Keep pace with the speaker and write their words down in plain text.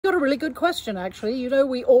got a really good question, actually. You know,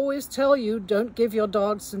 we always tell you don't give your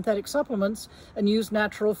dog synthetic supplements and use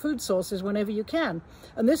natural food sources whenever you can.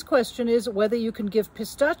 And this question is whether you can give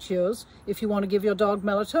pistachios if you want to give your dog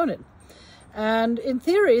melatonin. And in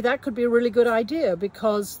theory, that could be a really good idea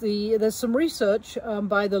because there's some research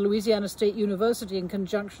by the Louisiana State University in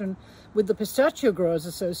conjunction with the Pistachio Growers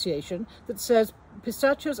Association that says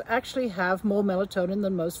pistachios actually have more melatonin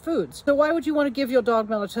than most foods. So why would you want to give your dog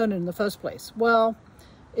melatonin in the first place? Well,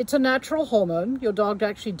 it's a natural hormone. Your dog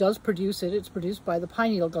actually does produce it. It's produced by the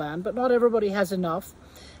pineal gland, but not everybody has enough.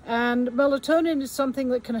 And melatonin is something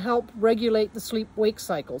that can help regulate the sleep-wake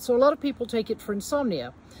cycle. So a lot of people take it for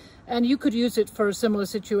insomnia. And you could use it for a similar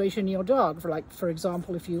situation in your dog. For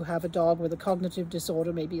example, if you have a dog with a cognitive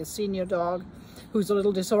disorder, maybe a senior dog who's a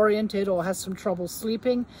little disoriented or has some trouble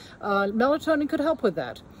sleeping, melatonin could help with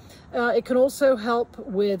that. It can also help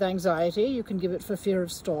with anxiety. You can give it for fear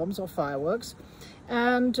of storms or fireworks.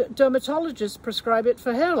 And dermatologists prescribe it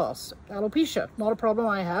for hair loss, alopecia. Not a problem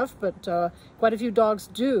I have, but quite a few dogs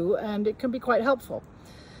do, and it can be quite helpful.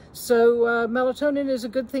 So melatonin is a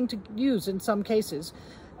good thing to use in some cases.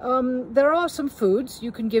 There are some foods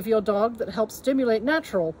you can give your dog that help stimulate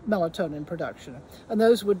natural melatonin production. And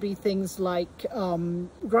those would be things like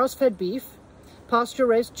grass-fed beef,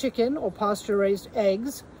 pasture-raised chicken or pasture-raised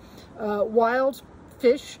eggs, wild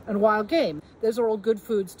fish and wild game. Those are all good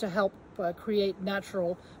foods to help create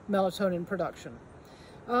natural melatonin production.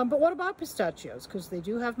 But what about pistachios? Because they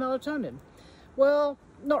do have melatonin. Well,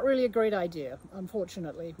 not really a great idea,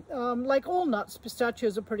 unfortunately. Like all nuts,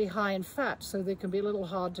 pistachios are pretty high in fat, so they can be a little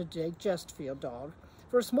hard to digest for your dog.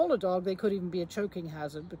 For a smaller dog, they could even be a choking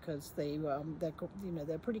hazard because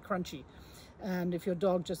they're pretty crunchy. And if your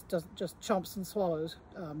dog just chomps and swallows,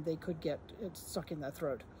 they could get it stuck in their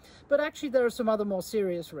throat. But actually, there are some other more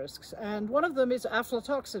serious risks, and one of them is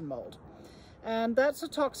aflatoxin mold. And that's a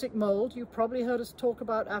toxic mold. You've probably heard us talk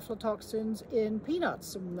about aflatoxins in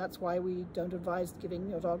peanuts, and that's why we don't advise giving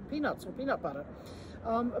your dog peanuts or peanut butter.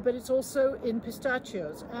 But it's also in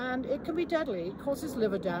pistachios, and it can be deadly. It causes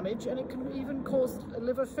liver damage, and it can even cause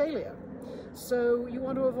liver failure. So you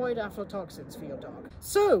want to avoid aflatoxins for your dog.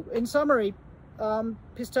 So, in summary,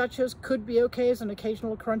 pistachios could be okay as an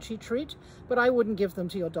occasional crunchy treat, but I wouldn't give them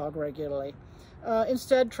to your dog regularly.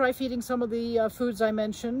 Instead, try feeding some of the foods I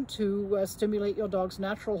mentioned to stimulate your dog's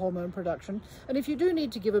natural hormone production. And if you do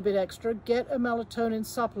need to give a bit extra, get a melatonin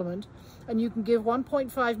supplement, and you can give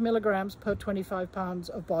 1.5 milligrams per 25 pounds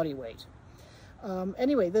of body weight.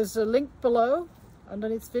 Anyway, there's a link below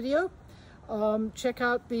underneath this video. Check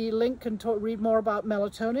out the link and read more about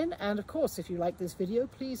melatonin. And of course, if you like this video,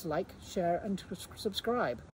 please like, share, and subscribe.